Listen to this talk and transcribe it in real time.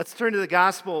Let's turn to the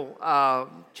Gospel,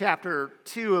 chapter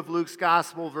 2 of Luke's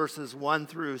Gospel, verses 1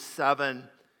 through 7.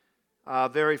 A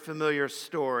very familiar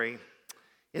story.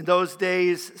 In those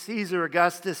days, Caesar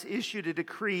Augustus issued a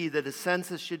decree that a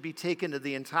census should be taken of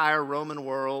the entire Roman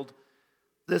world.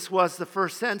 This was the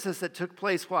first census that took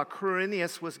place while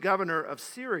Quirinius was governor of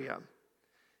Syria.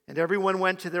 And everyone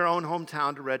went to their own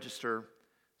hometown to register.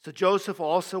 So Joseph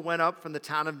also went up from the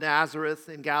town of Nazareth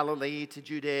in Galilee to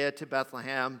Judea to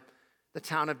Bethlehem, the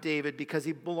town of David, because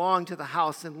he belonged to the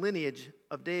house and lineage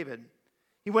of David.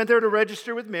 He went there to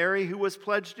register with Mary, who was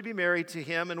pledged to be married to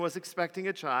him and was expecting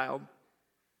a child.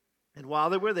 And while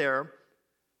they were there,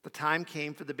 the time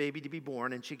came for the baby to be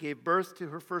born, and she gave birth to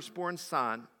her firstborn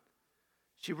son.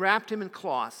 She wrapped him in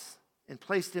cloths and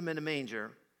placed him in a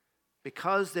manger,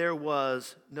 because there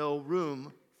was no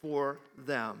room for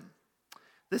them.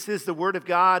 This is the word of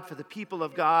God for the people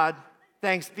of God.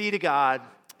 Thanks be to God.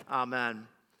 Amen.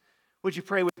 Would you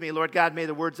pray with me? Lord God, may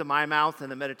the words of my mouth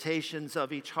and the meditations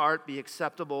of each heart be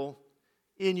acceptable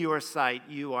in your sight.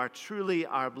 You are truly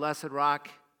our blessed rock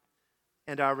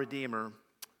and our Redeemer.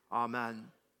 Amen.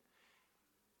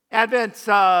 Advent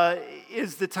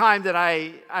is the time that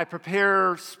I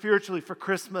prepare spiritually for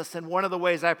Christmas, and one of the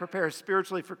ways I prepare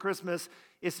spiritually for Christmas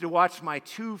is to watch my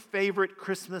two favorite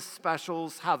Christmas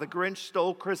specials, How the Grinch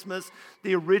Stole Christmas,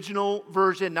 the original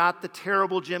version, not the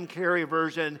terrible Jim Carrey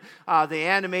version, the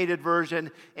animated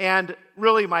version, and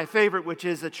really my favorite, which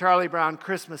is A Charlie Brown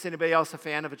Christmas. Anybody else a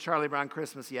fan of A Charlie Brown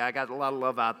Christmas? Yeah, I got a lot of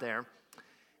love out there.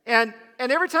 And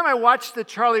every time I watch the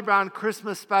Charlie Brown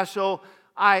Christmas special,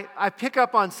 I pick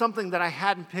up on something that I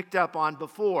hadn't picked up on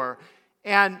before.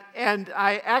 And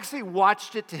I actually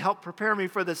watched it to help prepare me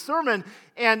for the sermon.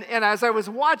 And as I was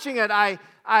watching it, I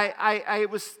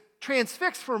was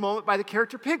transfixed for a moment by the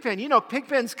character Pigpen. You know,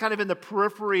 Pigpen's kind of in the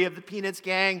periphery of the Peanuts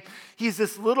gang. He's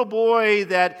this little boy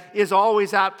that is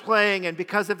always out playing, and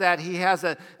because of that, he has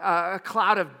a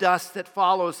cloud of dust that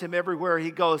follows him everywhere he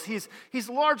goes. He's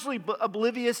largely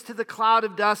oblivious to the cloud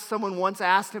of dust. Someone once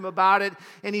asked him about it,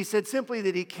 and he said simply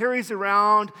that he carries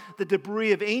around the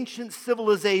debris of ancient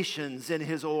civilizations in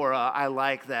his aura. I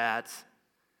like that.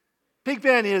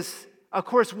 Pigpen is, of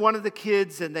course, one of the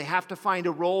kids, and they have to find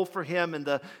a role for him in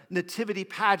the nativity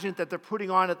pageant that they're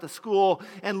putting on at the school.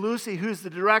 And Lucy, who's the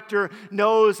director,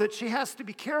 knows that she has to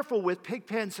be careful with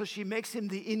Pigpen, so she makes him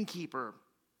the innkeeper.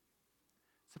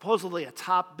 Supposedly a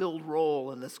top-billed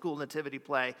role in the school nativity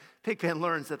play. Pigpen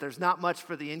learns that there's not much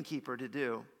for the innkeeper to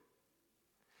do.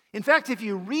 In fact, if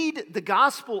you read the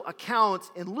gospel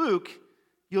accounts in Luke,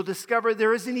 you'll discover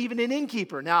there isn't even an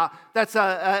innkeeper. Now, that's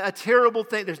a terrible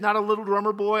thing. There's not a little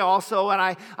drummer boy also, and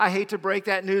I hate to break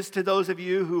that news to those of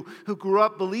you who grew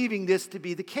up believing this to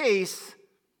be the case,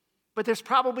 but there's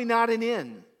probably not an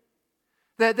inn.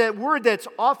 That word that's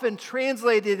often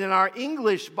translated in our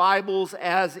English Bibles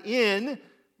as inn,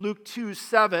 Luke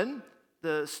 2:7,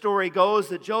 the story goes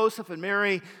that Joseph and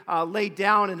Mary laid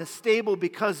down in a stable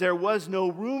because there was no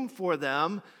room for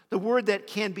them. The word that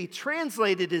can be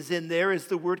translated as in there is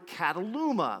the word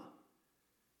kataluma.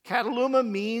 Kataluma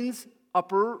means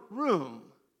upper room.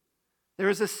 There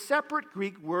is a separate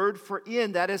Greek word for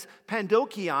inn, that is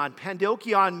pandokion.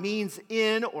 Pandokion means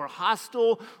inn or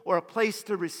hostel or a place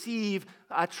to receive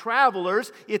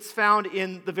travelers. It's found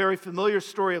in the very familiar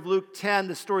story of Luke 10,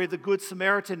 the story of the Good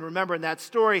Samaritan. Remember, in that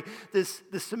story, the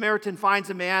Samaritan finds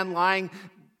a man lying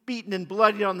beaten and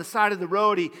bloodied on the side of the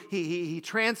road. He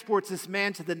transports this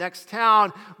man to the next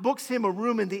town, books him a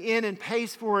room in the inn, and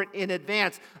pays for it in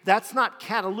advance. That's not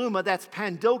kataluma, that's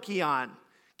pandokion.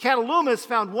 Kataluma is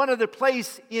found one other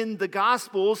place in the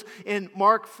Gospels. In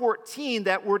Mark 14,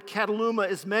 that word kataluma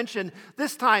is mentioned.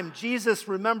 This time, Jesus,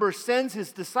 remember, sends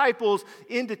his disciples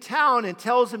into town and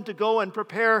tells them to go and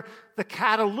prepare the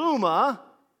kataluma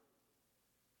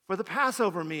for the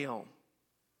Passover meal.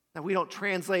 Now, we don't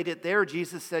translate it there.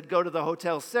 Jesus said, go to the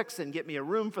Hotel 6 and get me a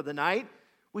room for the night.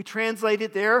 We translate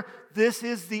it there. This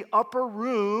is the upper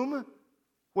room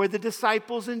where the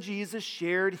disciples and Jesus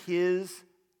shared his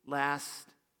last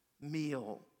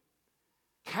meal.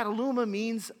 Kataluma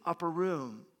means upper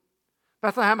room.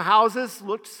 Bethlehem houses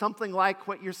looked something like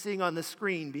what you're seeing on the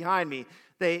screen behind me.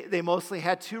 They mostly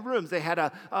had two rooms. They had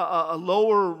a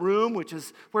lower room, which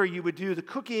is where you would do the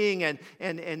cooking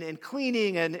and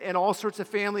cleaning and all sorts of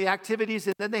family activities.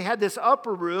 And then they had this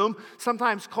upper room,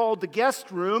 sometimes called the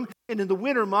guest room. And in the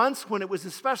winter months, when it was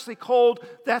especially cold,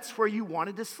 that's where you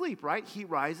wanted to sleep, right? Heat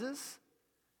rises.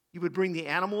 You would bring the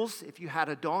animals, if you had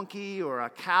a donkey or a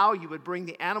cow, you would bring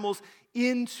the animals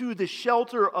into the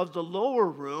shelter of the lower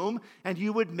room, and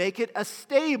you would make it a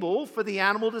stable for the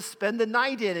animal to spend the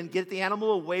night in and get the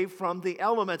animal away from the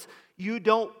elements. You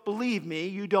don't believe me,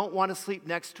 you don't want to sleep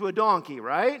next to a donkey,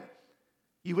 right?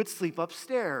 You would sleep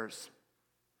upstairs.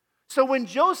 So when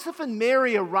Joseph and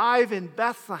Mary arrive in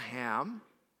Bethlehem,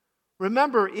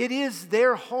 remember, it is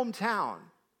their hometown.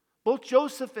 Both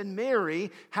Joseph and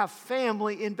Mary have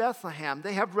family in Bethlehem.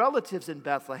 They have relatives in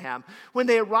Bethlehem. When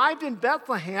they arrived in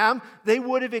Bethlehem, they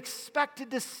would have expected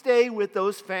to stay with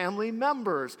those family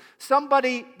members.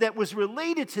 Somebody that was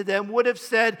related to them would have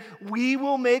said, "We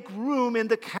will make room in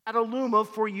the Cataluma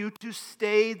for you to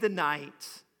stay the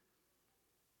night,"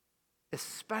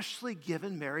 especially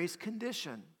given Mary's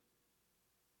condition.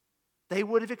 They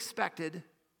would have expected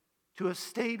to have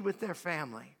stayed with their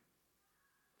family.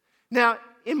 Now,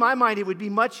 in my mind, it would be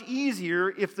much easier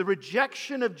if the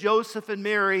rejection of Joseph and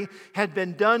Mary had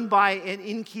been done by an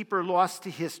innkeeper lost to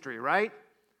history, right?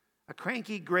 A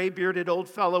cranky, gray-bearded old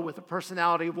fellow with the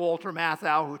personality of Walter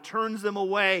Matthau who turns them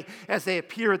away as they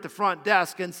appear at the front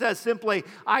desk and says simply,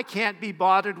 "I can't be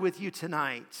bothered with you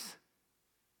tonight."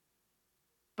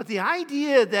 But the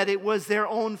idea that it was their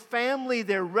own family,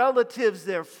 their relatives,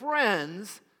 their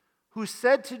friends who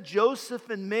said to Joseph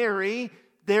and Mary,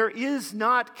 "There is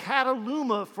not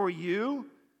Cataluma for you,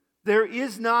 there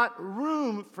is not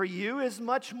room for you," is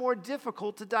much more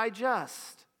difficult to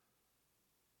digest.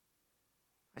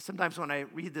 Sometimes when I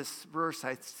read this verse,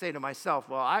 I say to myself,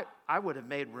 well, I would have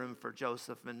made room for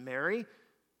Joseph and Mary,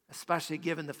 especially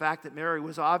given the fact that Mary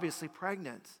was obviously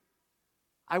pregnant.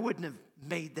 I wouldn't have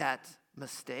made that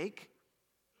mistake.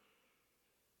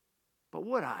 But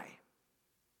would I?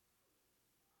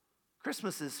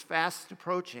 Christmas is fast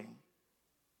approaching.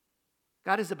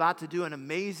 God is about to do an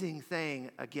amazing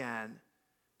thing again.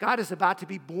 God is about to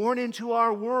be born into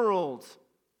our world.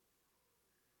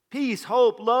 Peace,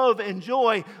 hope, love, and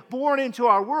joy born into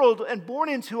our world and born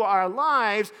into our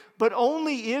lives, but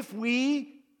only if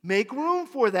we make room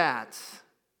for that.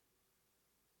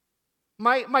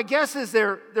 My guess is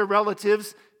their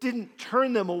relatives didn't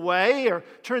turn them away or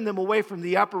turn them away from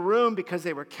the upper room because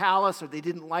they were callous or they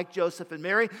didn't like Joseph and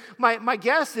Mary. My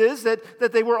guess is that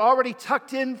they were already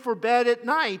tucked in for bed at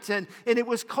night and it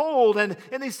was cold and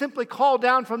they simply called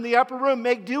down from the upper room,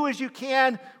 "Make do as you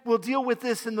can, we'll deal with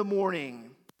this in the morning."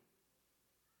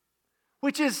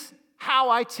 Which is how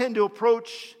I tend to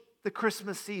approach the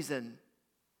Christmas season.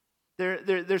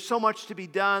 There's so much to be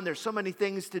done. There's so many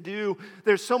things to do.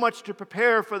 There's so much to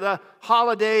prepare for the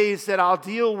holidays that I'll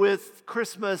deal with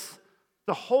Christmas,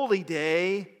 the holy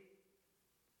day,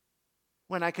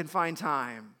 when I can find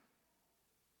time.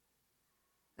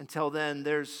 Until then,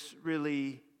 there's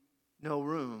really no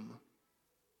room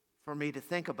for me to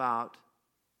think about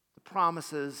the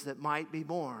promises that might be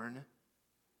born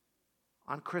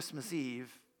on Christmas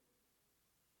Eve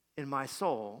in my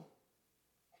soul,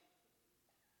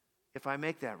 if I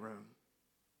make that room.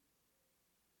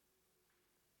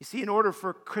 You see, in order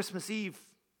for Christmas Eve,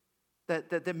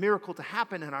 that miracle to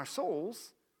happen in our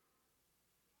souls,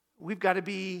 we've got to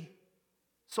be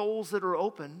souls that are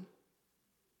open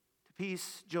to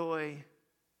peace, joy,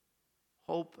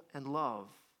 hope, and love.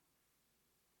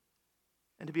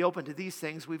 And to be open to these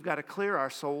things, we've got to clear our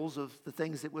souls of the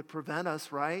things that would prevent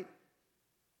us, right,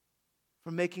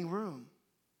 from making room.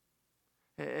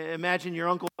 Imagine your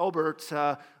Uncle Albert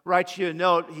writes you a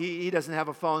note. He doesn't have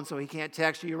a phone, so he can't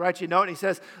text you. He writes you a note, and he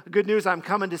says, "Good news, I'm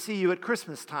coming to see you at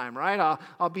Christmas time," right?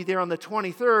 I'll be there on the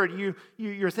 23rd.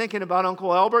 You're thinking about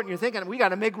Uncle Albert, and you're thinking, we got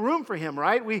to make room for him,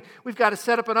 right? We've got to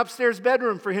set up an upstairs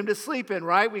bedroom for him to sleep in,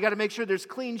 right? We got to make sure there's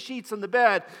clean sheets on the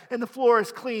bed, and the floor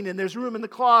is clean, and there's room in the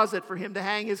closet for him to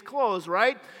hang his clothes,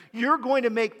 right? You're going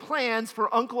to make plans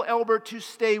for Uncle Albert to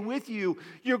stay with you.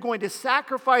 You're going to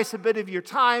sacrifice a bit of your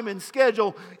time and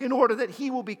schedule in order that he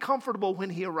will be comfortable when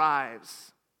he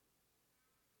arrives.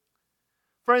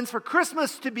 Friends, for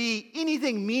Christmas to be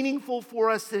anything meaningful for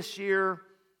us this year,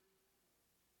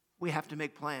 we have to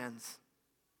make plans.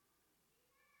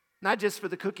 Not just for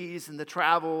the cookies and the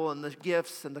travel and the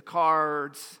gifts and the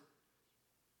cards,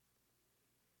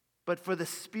 but for the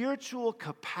spiritual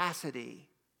capacity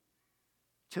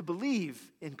to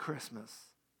believe in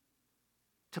Christmas,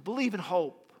 to believe in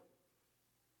hope,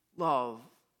 love,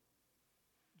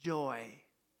 joy,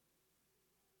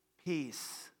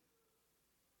 peace,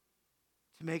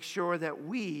 to make sure that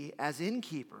we, as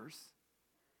innkeepers,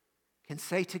 can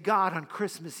say to God on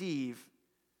Christmas Eve,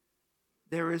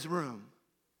 "There is room.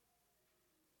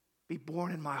 Be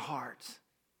born in my heart.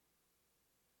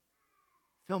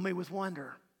 Fill me with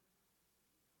wonder."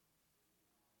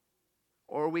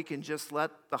 or we can just let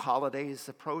the holidays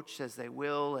approach as they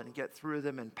will and get through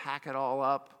them and pack it all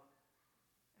up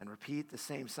and repeat the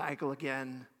same cycle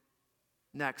again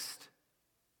next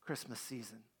Christmas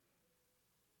season.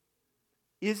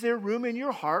 Is there room in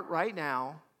your heart right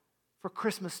now for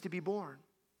Christmas to be born?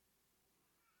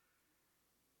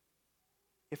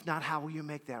 If not, how will you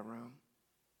make that room?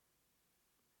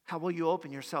 How will you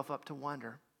open yourself up to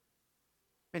wonder?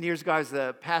 Many years ago, I was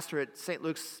the pastor at St.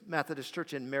 Luke's Methodist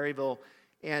Church in Maryville,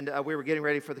 and we were getting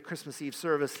ready for the Christmas Eve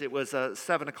service. It was a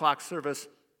 7 o'clock service,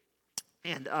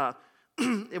 and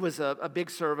it was a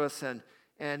big service, and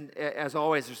as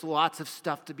always, there's lots of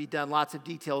stuff to be done, lots of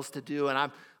details to do, and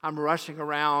I'm rushing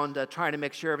around trying to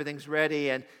make sure everything's ready.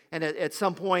 And at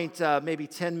some point, maybe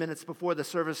 10 minutes before the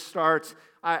service starts,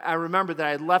 I remember that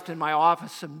I had left in my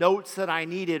office some notes that I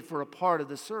needed for a part of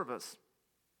the service.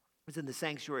 I was in the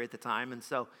sanctuary at the time, and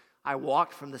so I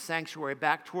walked from the sanctuary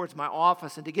back towards my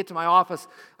office, and to get to my office,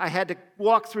 I had to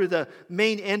walk through the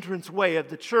main entranceway of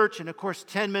the church, and of course,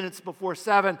 10 minutes before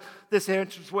 7, this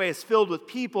entranceway is filled with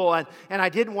people, and I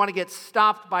didn't want to get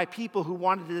stopped by people who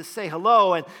wanted to say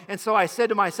hello, and so I said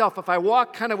to myself, if I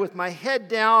walk kind of with my head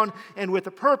down and with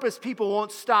a purpose, people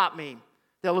won't stop me.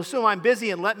 They'll assume I'm busy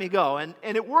and let me go. And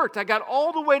it worked. I got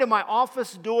all the way to my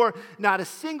office door. Not a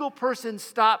single person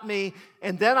stopped me.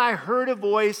 And then I heard a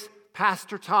voice,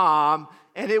 Pastor Tom,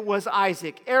 and it was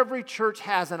Isaac. Every church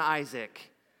has an Isaac.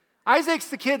 Isaac's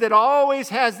the kid that always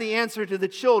has the answer to the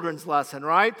children's lesson,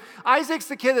 right? Isaac's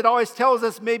the kid that always tells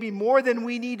us maybe more than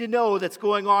we need to know that's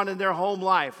going on in their home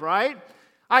life, right?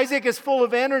 Isaac is full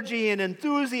of energy and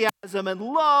enthusiasm and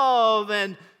love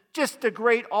and just a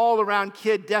great all-around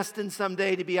kid destined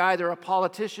someday to be either a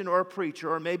politician or a preacher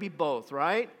or maybe both,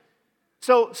 right?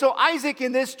 So Isaac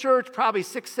in this church, probably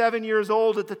 6, 7 years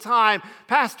old at the time,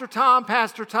 Pastor Tom,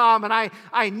 and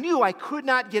I knew I could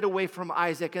not get away from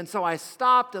Isaac, and so I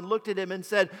stopped and looked at him and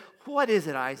said, "What is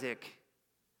it, Isaac?"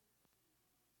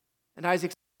 And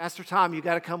Isaac said, "Pastor Tom, you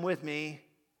got to come with me.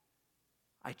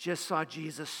 I just saw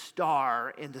Jesus'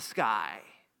 star in the sky."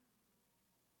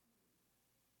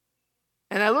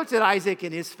 And I looked at Isaac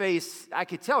in his face. I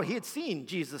could tell he had seen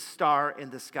Jesus' star in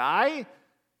the sky,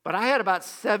 but I had about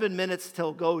 7 minutes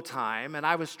till go time, and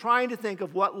I was trying to think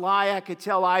of what lie I could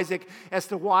tell Isaac as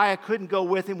to why I couldn't go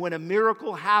with him when a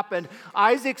miracle happened.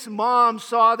 Isaac's mom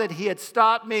saw that he had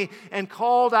stopped me and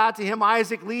called out to him,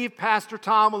 "Isaac, leave Pastor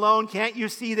Tom alone. Can't you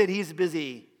see that he's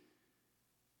busy?"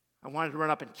 I wanted to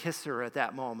run up and kiss her at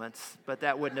that moment, but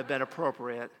that wouldn't have been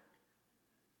appropriate.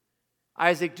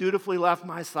 Isaac dutifully left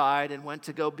my side and went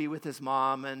to go be with his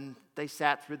mom, and they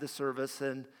sat through the service,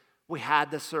 and we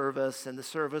had the service, and the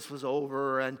service was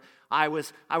over, and I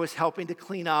was helping to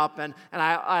clean up, and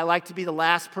I like to be the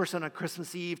last person on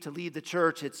Christmas Eve to lead the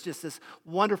church. It's just this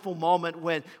wonderful moment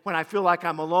when I feel like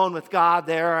I'm alone with God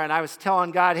there, and I was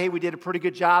telling God, "Hey, we did a pretty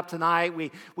good job tonight.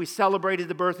 We celebrated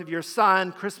the birth of your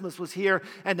son. Christmas was here,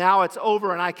 and now it's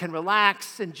over, and I can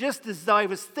relax." And just as though I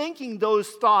was thinking those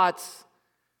thoughts,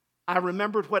 I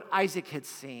remembered what Isaac had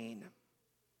seen.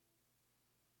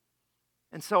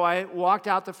 And so I walked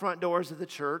out the front doors of the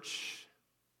church.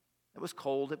 It was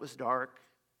cold, it was dark,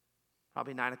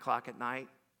 probably 9 o'clock at night.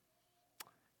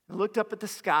 I looked up at the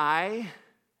sky,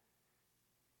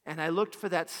 and I looked for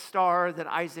that star that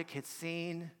Isaac had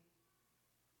seen,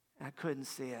 and I couldn't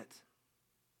see it.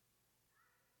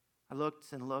 I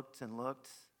looked and looked and looked,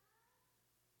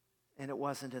 and it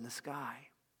wasn't in the sky.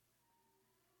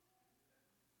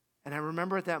 And I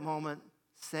remember at that moment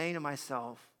saying to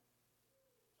myself,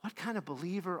 what kind of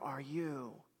believer are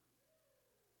you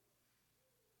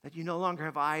that you no longer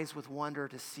have eyes with wonder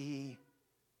to see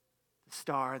the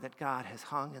star that God has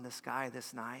hung in the sky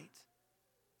this night?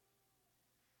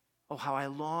 Oh, how I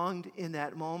longed in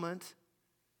that moment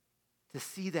to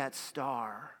see that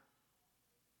star.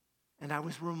 And I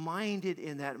was reminded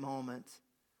in that moment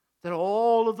that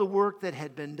all of the work that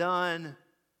had been done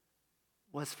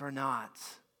was for naught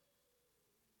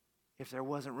if there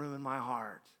wasn't room in my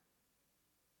heart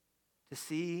to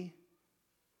see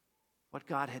what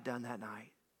God had done that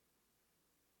night.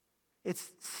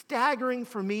 It's staggering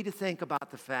for me to think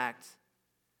about the fact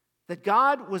that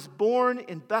God was born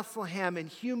in Bethlehem in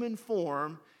human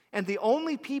form, and the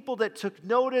only people that took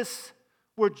notice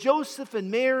were Joseph and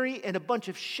Mary and a bunch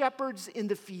of shepherds in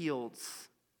the fields.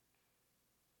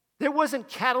 There wasn't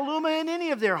Cataluma in any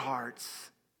of their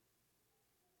hearts.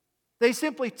 They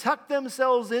simply tucked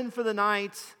themselves in for the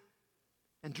night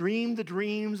and dreamed the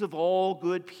dreams of all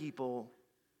good people.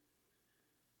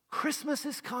 Christmas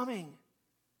is coming.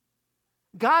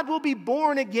 God will be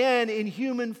born again in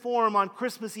human form on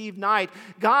Christmas Eve night.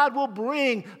 God will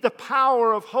bring the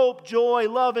power of hope, joy,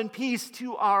 love, and peace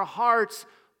to our hearts,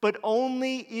 but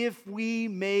only if we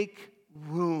make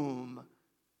room.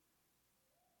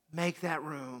 Make that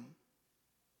room.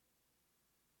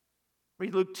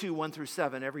 Read Luke 2, 1 through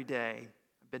 7 every day.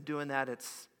 I've been doing that.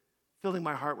 It's filling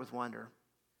my heart with wonder.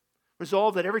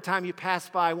 Resolve that every time you pass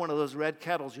by one of those red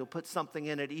kettles, you'll put something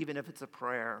in it, even if it's a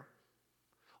prayer.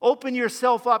 Open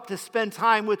yourself up to spend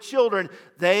time with children.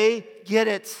 They get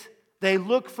it. They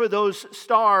look for those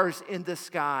stars in the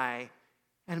sky.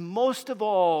 And most of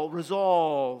all,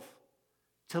 resolve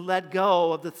to let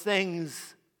go of the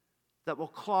things that will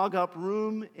clog up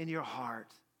room in your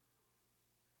heart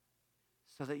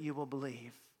so that you will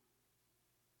believe.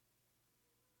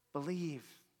 Believe.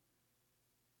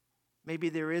 Maybe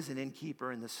there is an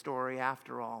innkeeper in the story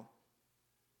after all.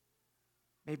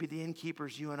 Maybe the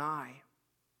innkeeper's you and I,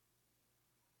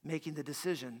 making the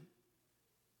decision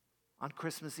on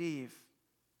Christmas Eve.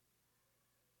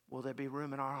 Will there be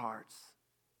room in our hearts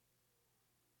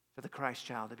for the Christ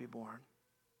child to be born?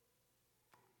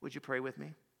 Would you pray with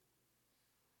me?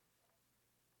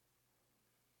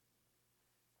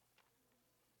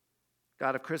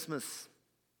 God of Christmas,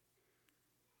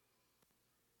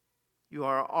 you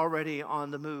are already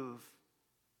on the move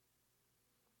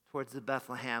towards the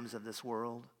Bethlehems of this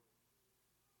world.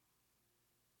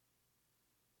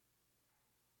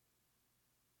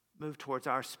 Move towards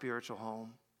our spiritual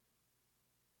home.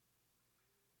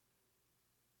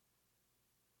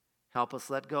 Help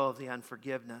us let go of the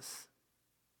unforgiveness,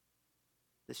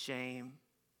 the shame,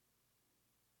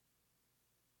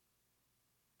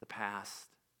 the past,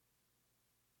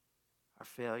 our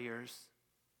failures,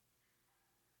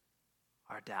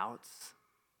 our doubts,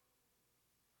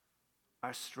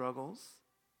 our struggles.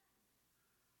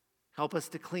 Help us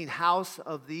to clean house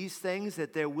of these things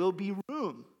that there will be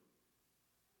room.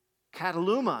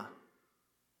 Cataluma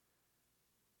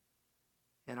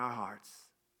in our hearts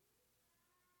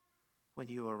when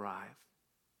you arrive.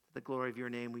 For the glory of your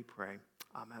name we pray.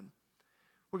 Amen.